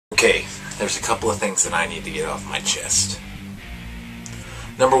there's a couple of things that I need to get off my chest.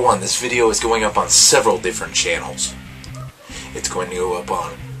 Number one, this video is going up on several different channels. It's going to go up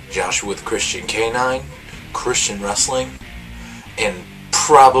on Joshua the Christian K9, Christian Wrestling, and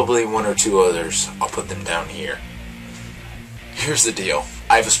probably one or two others. I'll put them down here. Here's the deal.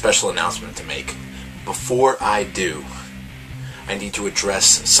 I have a special announcement to make. Before I do, I need to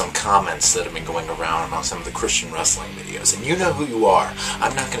address some comments that have been going around on some of the Christian wrestling videos. And you know who you are.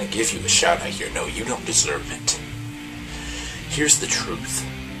 I'm not going to give you a shout out here. No, you don't deserve it. Here's the truth.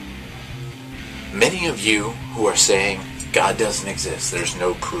 Many of you who are saying God doesn't exist, there's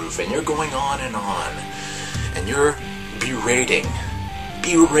no proof, and you're going on, and you're berating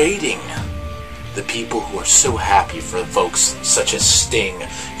the people who are so happy for folks such as Sting,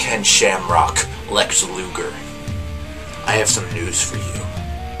 Ken Shamrock, Lex Luger. I have some news for you.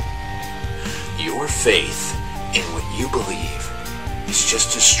 Your faith in what you believe is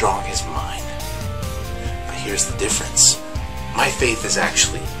just as strong as mine. But here's the difference. My faith is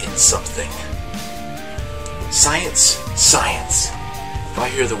actually in something. Science. If I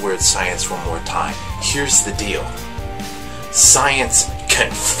hear the word science one more time, here's the deal. Science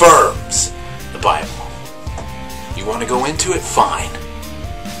confirms the Bible. You want to go into it? Fine.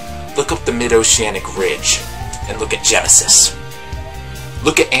 Look up the Mid-Oceanic Ridge and look at Genesis.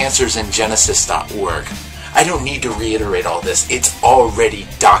 Look at answers in Genesis.org. I don't need to reiterate all this. It's already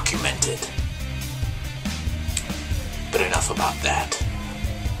documented. But enough about that.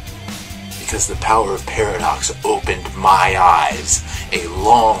 Because the power of paradox opened my eyes a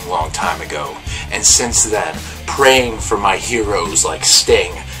long, long time ago. And since then, praying for my heroes like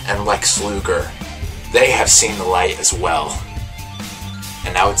Sting and Lex Luger, they have seen the light as well.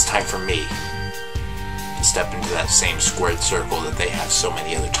 And now it's time for me to step into that same squared circle that they have so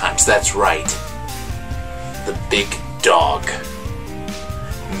many other times. That's right. The big dog.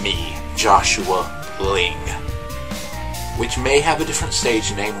 Me, Joshua Ling. Which may have a different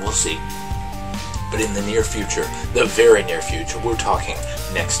stage name, we'll see. But in the near future, the very near future, we're talking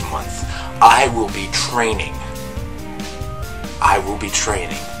next month, I will be training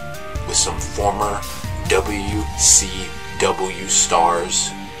with some former WCW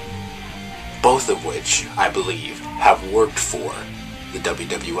stars, both of which, I believe, have worked for the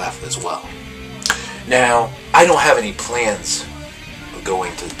WWF as well. Now, I don't have any plans of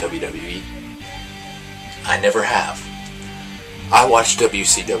going to the WWE. I never have. I watched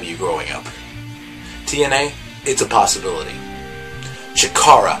WCW growing up. TNA, it's a possibility.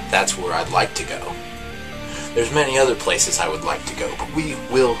 Chikara, that's where I'd like to go. There's many other places I would like to go, but we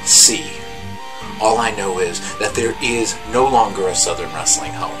will see. All I know is that there is no longer a Southern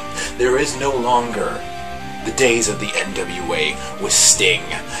Wrestling home. There is no longer the days of the NWA with Sting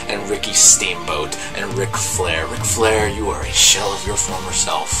and Ricky Steamboat and Ric Flair. Ric Flair, you are a shell of your former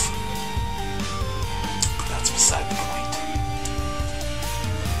self. But that's beside the point.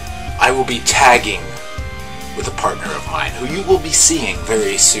 I will be tagging with a partner of mine who you will be seeing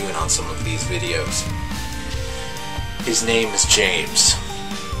very soon on some of these videos. His name is James,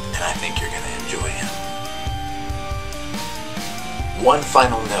 and I think you're going to enjoy him. One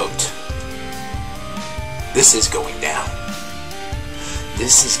final note. This is going down.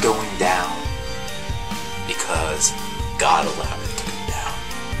 This is going down because God allowed it to go down.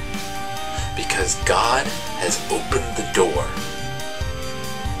 Because God has opened the door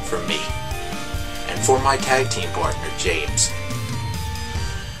for me and for my tag team partner, James.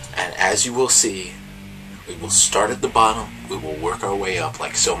 And as you will see, we will start at the bottom, we will work our way up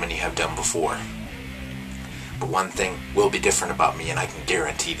like so many have done before. But one thing will be different about me, and I can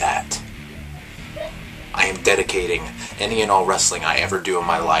guarantee that. I am dedicating any and all wrestling I ever do in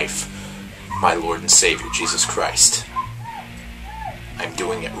my life, my Lord and Savior, Jesus Christ. I'm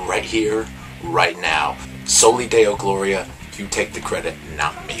doing it right here, right now. Soli Deo Gloria, you take the credit,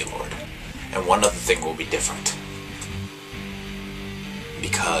 not me, Lord. And one other thing will be different.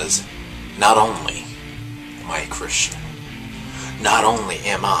 Because not only am I a Christian, not only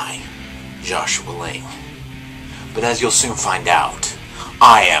am I Joshua Ling, but as you'll soon find out,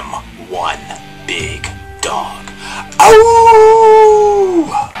 I am one big dog. Ow!